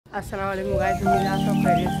अस्सलाम वालेकुम गाइस, उम्मीद है सब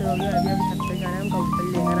खैरियत से होंगे। अभी हम छत पे चढ़े, हम कबूतर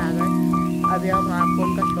लेकर आ गए। अभी हम आपको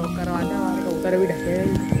उनका शौक करवाते हैं। हमारे कबूतर अभी ढके हैं,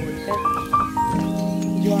 बोलते हैं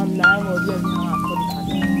जो हम लाए वो भी अभी हम आपको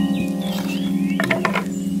दिखाते हैं।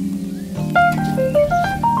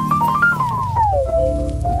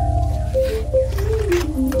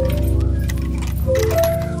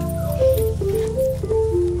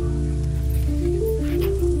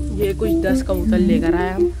 ये कुछ 10 कबूतर लेकर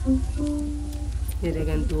आए हम। ये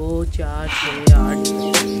देखें 2 4 6 8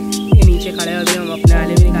 ये नीचे खड़े हैं। अभी हम अपने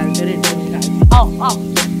वाले भी निकालते हैं। आओ आओ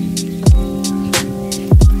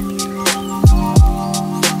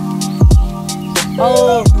आओ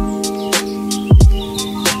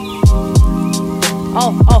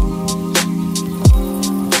आओ आओ।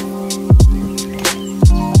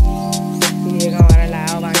 ये हमारा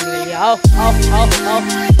लाया बांध के लिए। आओ आओ आओ आओ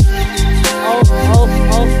आओ आओ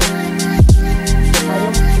आओ।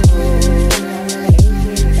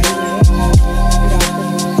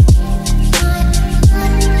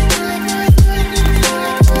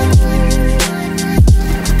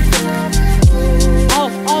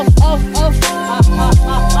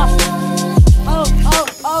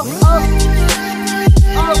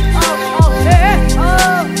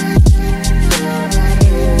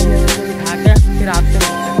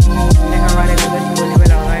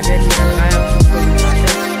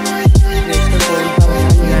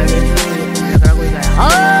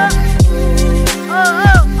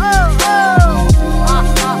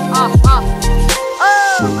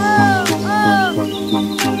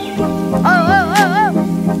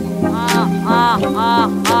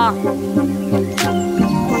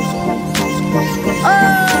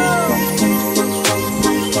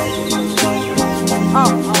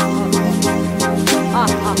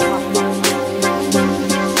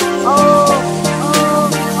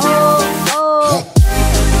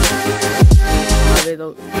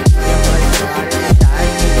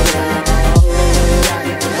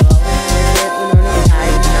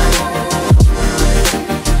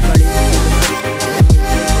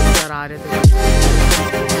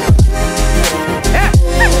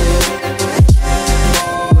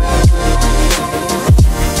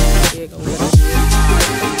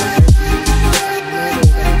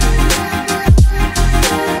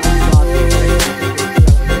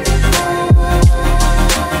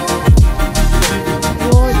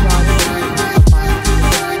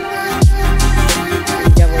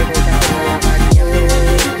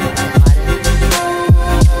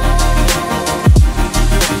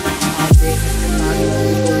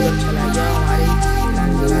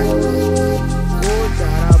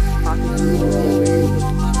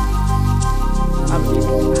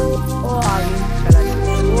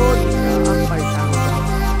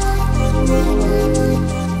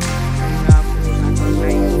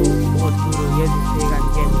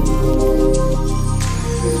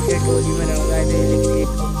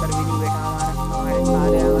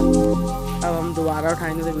 दोबारा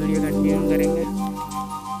उठाएंगे तो वीडियो कंटिन्यू करेंगे।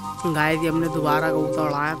 गाइस ये हमने दोबारा कबूतर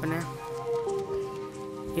उड़ाया अपने।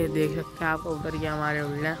 ये देख सकते हैं आप कबूतर के हमारे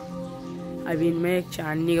उड़ रहे हैं। अभी इनमें एक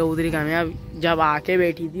चांदनी कबूतरी कामयाब जब आके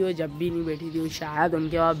बैठी थी और जब भी नहीं बैठी थी, शायद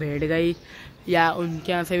उनके वहाँ बैठ गई या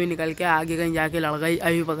उनके यहाँ से भी निकल के आगे कहीं जाके लड़ गई।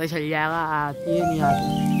 अभी पता चल जाएगा आती है नहीं आती।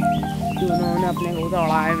 तो उन्होंने अपने कबूतर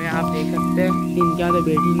उड़ाए में आप देख सकते हैं। इनके यहाँ से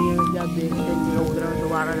बैठी नहीं है। आप देख सकते हैं कबूतर में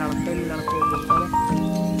दोबारा लड़ते नहीं लड़ते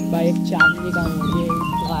भाई। एक चांदनी का मुझे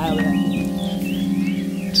गायब है।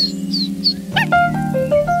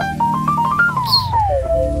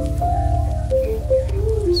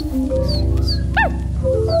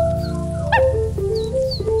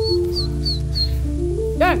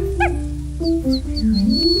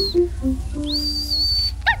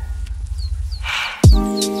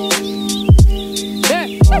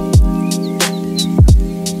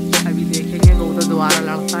 अभी देखेंगे कबूतर दोबारा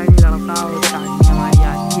लड़ता है नहीं लड़ता और चांदनी हमारी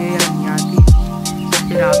आती है या नहीं आती,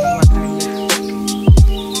 फिर आपको बताएंगे।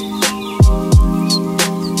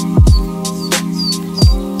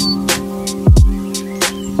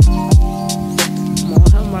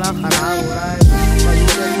 मौसम बड़ा खराब हो रहा है।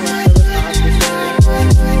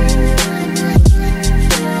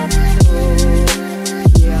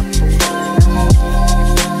 ये आपको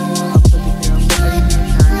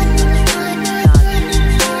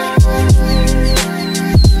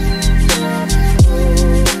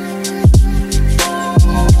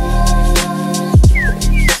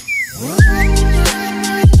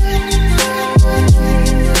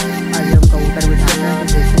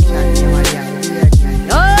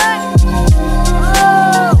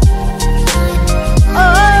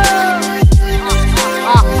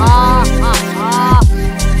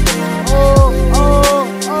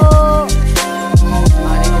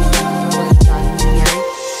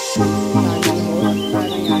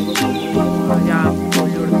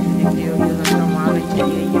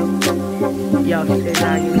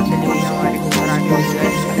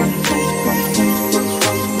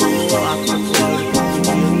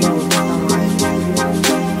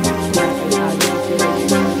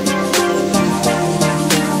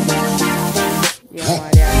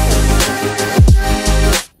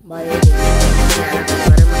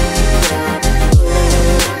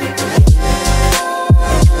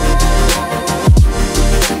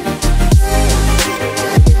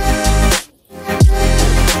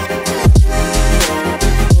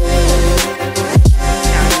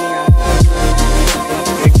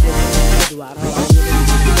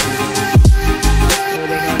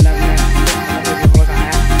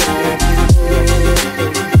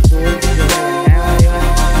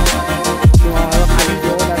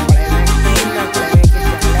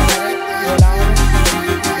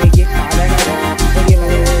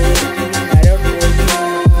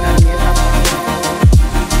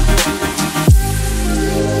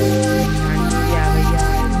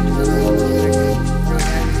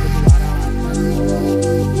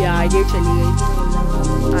आगे चली गई थी,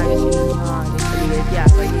 आगे चली गई, हाँ आगे चली गई थी, आ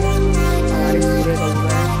गई है हमारे पूरे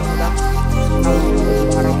कबूतर हैं 14। अब हम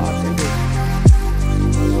दोबारा आते हैं।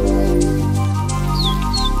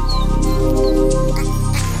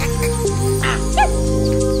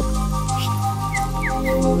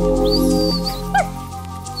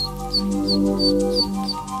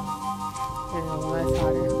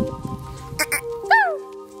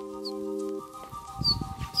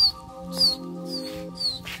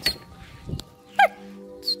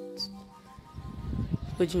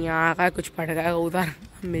 कुछ यहाँ का कुछ फट गया उधर,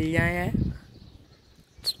 मिल जाए है।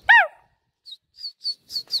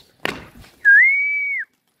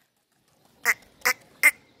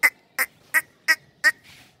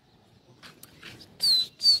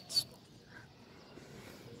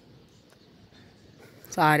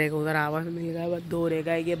 सारे को उधर आपस में मिल गए, बस 2 रह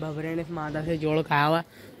गए। ये भवरे ने इस मादा से जोड़ खाया हुआ,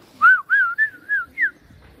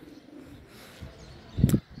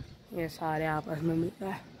 ये सारे आपस में मिल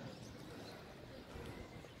गए।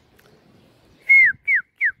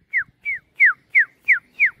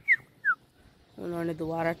 उन्होंने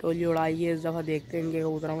दोबारा टोली उड़ाई है इस दफ़ा, देखते हैं इनके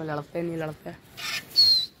कबूतरों में लड़ते नहीं लड़ते।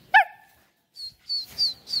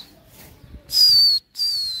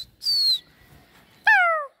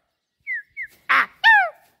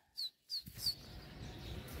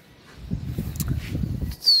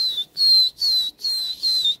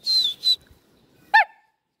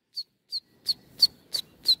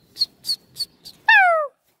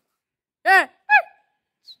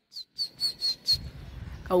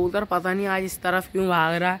 कबूतर पता नहीं आज इस तरफ क्यों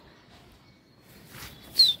भाग रहा है।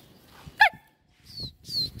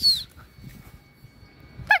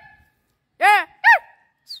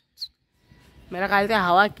 मेरा ख्याल से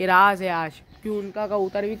हवा किरास है आज, क्यों उनका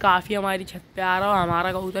कबूतर भी काफ़ी हमारी छत पे आ रहा है और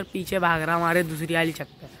हमारा कबूतर पीछे भाग रहा है हमारे दूसरी वाली छत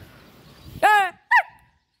पे।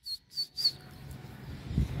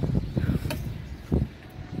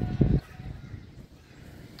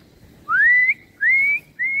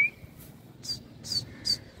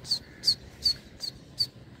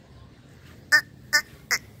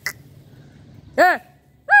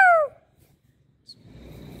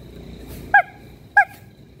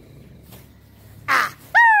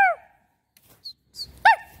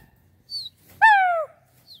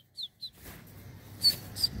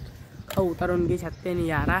 कबूतर उनकी छत पे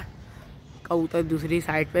नहीं आ रहा, कबूतर दूसरी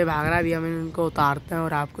साइड पे भाग रहा है। अभी हम इनको उतारते हैं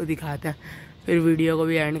और आपको दिखाते हैं, फिर वीडियो को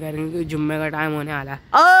भी एंड करेंगे क्योंकि जुम्मे का टाइम होने वाला है।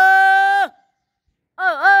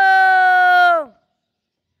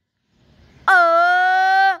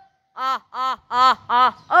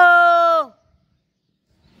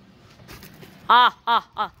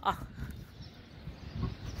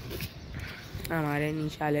 हमारे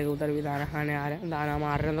नीचे वाले कबूतर भी दाना खाने आ रहे हैं, दाना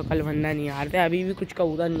मार रहे हैं। तो कल बंदा नहीं आ रहे, अभी भी कुछ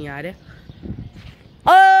कबूतर नहीं आ रहे।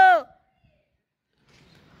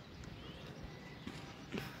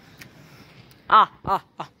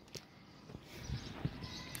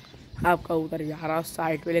 अब कबूतर जा रहा उस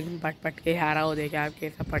साइड पे, लेकिन पट पट के आ रहा हो, देखे आप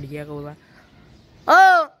कैसा पट गया कबूतर।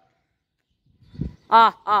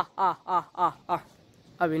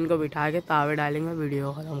 अब इनको बिठा के तावे डालेंगे,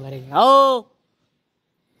 वीडियो खत्म करेंगे।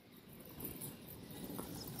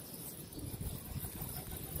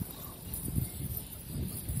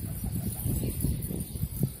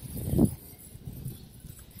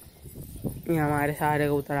 ये हमारे सारे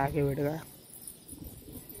कबूतर आके बैठ गए।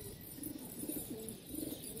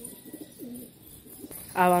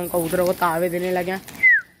 अब हम कबूतरों को तावे देने लगे।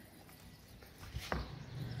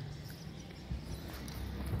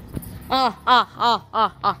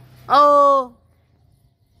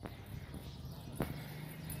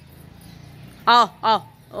 आओ आओ,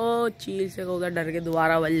 ओ चील से कबूतर डर के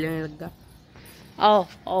दोबारा बजने लग गया। आओ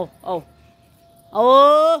आओ आओ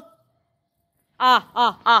आओ, आ आ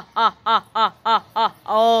आ आ आ आ आ आ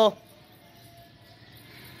ओ।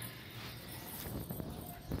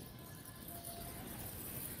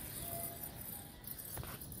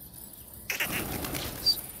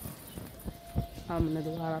 हमने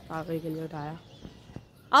दोबारा तावे के लिए उठाया।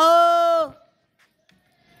 आओ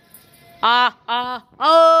आ आ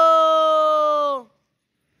ओ।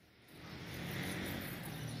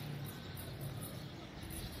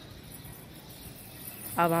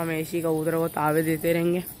 अब हम ऐसी कबूतरों को तावे देते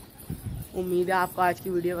रहेंगे। उम्मीद है आपको आज की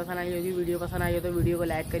वीडियो पसंद आई होगी। वीडियो पसंद आई हो तो वीडियो को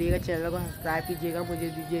लाइक करिएगा, चैनल को सब्सक्राइब कीजिएगा। मुझे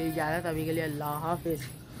दीजिए इजाज़त, अभी के लिए अल्लाह हाफिज़।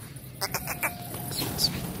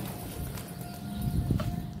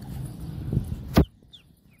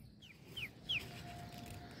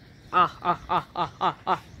 आ आ आ आ आ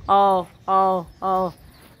आ, आओ आओ आओ।